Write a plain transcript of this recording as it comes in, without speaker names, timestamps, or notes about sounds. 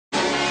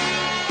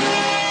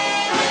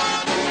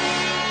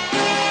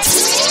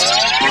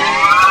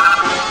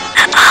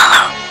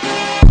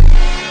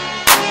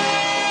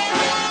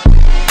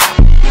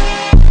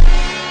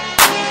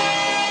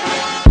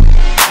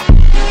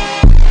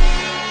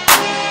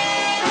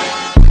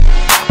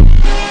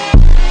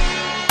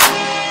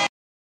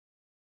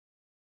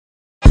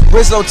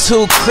Rizzo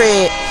too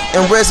cred,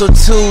 and Rizzo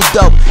too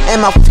dope.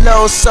 And my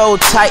flow so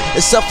tight,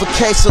 it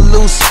suffocates a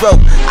loose rope.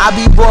 I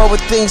be bored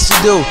with things to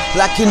do,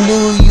 like a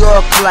New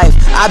York life.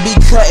 I be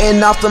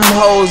cutting off them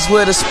hoes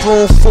with a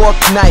spoon, fork,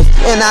 knife.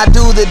 And I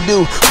do the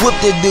do, whip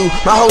the do.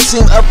 My whole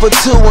team up for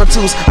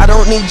 2-1-2s. I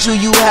don't need you,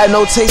 you have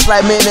no taste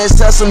like minutes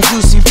of some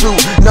juicy fruit.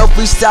 No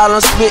freestyle,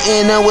 I'm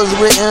spitting, it was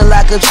written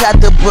like a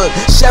chapter book.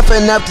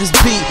 Chefing up this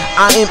beat,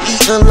 I am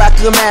eating like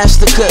a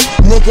master cook.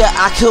 Nigga,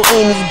 I kill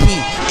any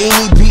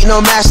beat,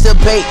 no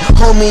masturbate.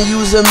 Homie,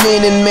 use a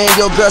minute, man.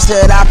 Your girl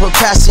said I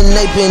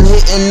procrastinate, been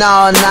hitting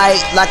all night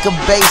like a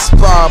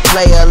baseball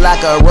player,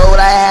 like a road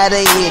I had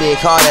to hit it.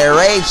 Call it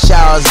Ray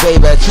Charles,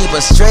 baby. Keep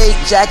a straight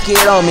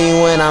jacket on me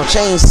when I'm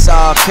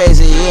chainsaw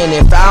crazy. And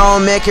if I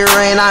don't make it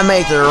rain, I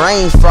make the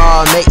rain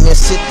fall. Make me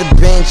sit the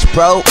bench,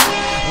 bro.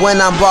 When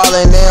I'm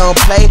ballin', they don't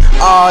play.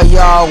 All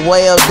y'all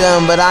well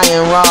done, but I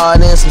am raw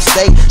in some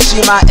steak.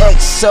 She my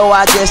ex, so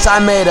I guess I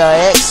made her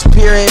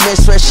experiment.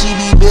 Where she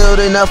be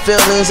building up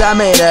feelings, I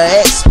made her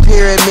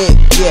experiment.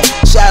 Yeah,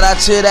 shout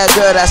out to that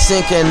girl that's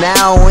sinking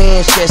now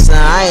Winchester.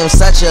 I am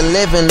such a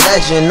living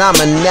legend, I'm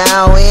a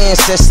now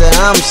ancestor.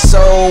 I'm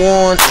so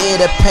on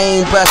it, a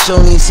paintbrush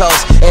on these hoes.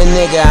 And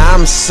nigga,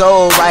 I'm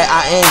so right,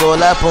 I angle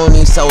up on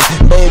these hoes.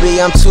 Baby,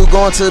 I'm too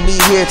going to be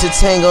here to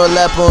tangle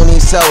up on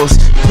these hoes.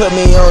 Put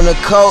me on the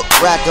coat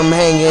rack, I'm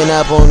hanging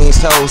up on these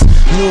hoes.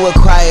 You a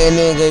quiet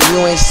nigga,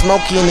 you ain't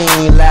smoking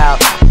any loud.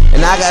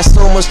 And I got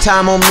so much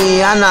time on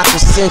me, I knock a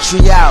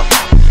century out.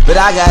 But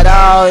I got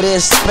all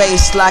this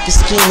space like a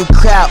skinny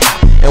crowd.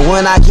 And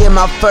when I get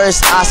my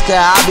first Oscar,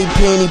 I'll be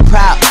penny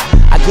proud.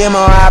 I get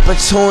more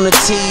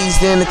opportunities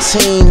than a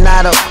teen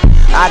idol.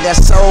 I got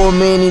so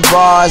many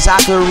bars I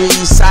could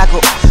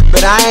recycle.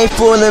 But I ain't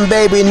fooling,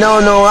 baby,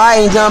 no,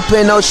 I ain't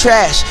dumping no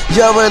trash.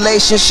 Your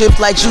relationship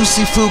like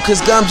juicy fruit,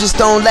 cause gum just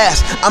don't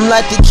last. I'm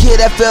like the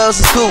kid that fails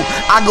in school,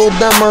 I go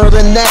dumber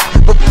than that.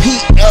 But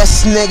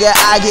P.S. nigga,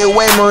 I get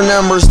way more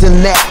numbers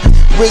than that.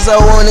 Rizzo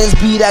on this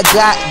beat, I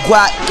got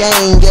guac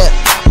gang, yeah.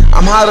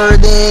 I'm hotter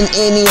than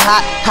any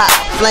hot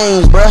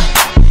flames, bruh.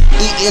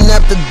 Eating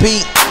up the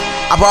beat,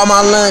 I brought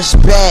my lunch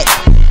back.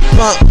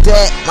 Pump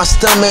that, my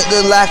stomach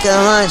look like a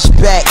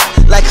hunchback.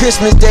 Like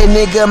Christmas Day,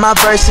 nigga, my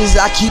verses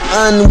I keep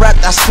unwrapped.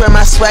 I swear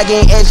my swag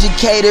ain't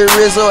educated.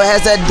 Rizzo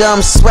has that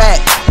dumb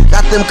swag.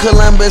 Got them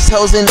Columbus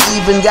hoes and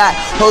even got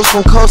hoes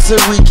from Costa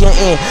Rica.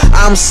 And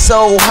I'm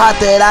so hot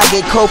that I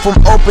get cold from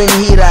open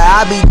heater.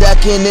 I be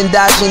ducking and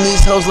dodging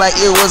these hoes like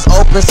it was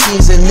open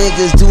season.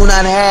 Niggas do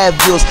not have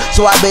gills,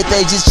 so I bet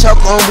they just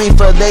choke on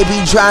reefer. They be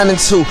drowning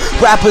too.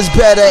 Rappers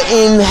better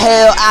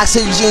inhale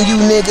oxygen,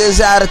 you niggas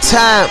out of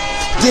time.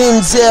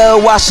 Denzel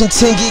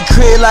Washington get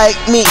crit like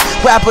me.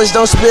 Rappers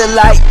don't spit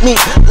like me,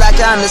 like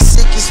I'm the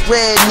sickest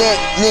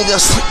redneck nigga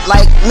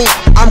like me.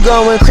 I'm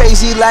going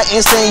crazy like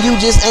insane, you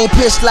just ain't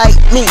pissed like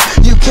me.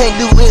 You can't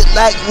do it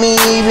like me,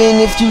 even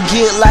if you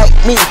get like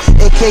me.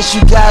 In case you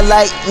got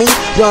like me,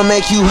 don't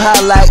make you hot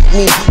like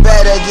me.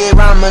 Better get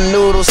ramen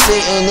noodles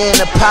sitting in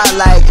a pot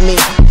like me.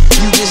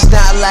 You just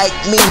not like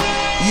me,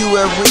 you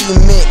a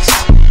remix.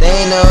 There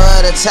ain't no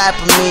other type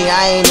of me,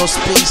 I ain't no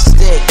speak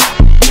stick.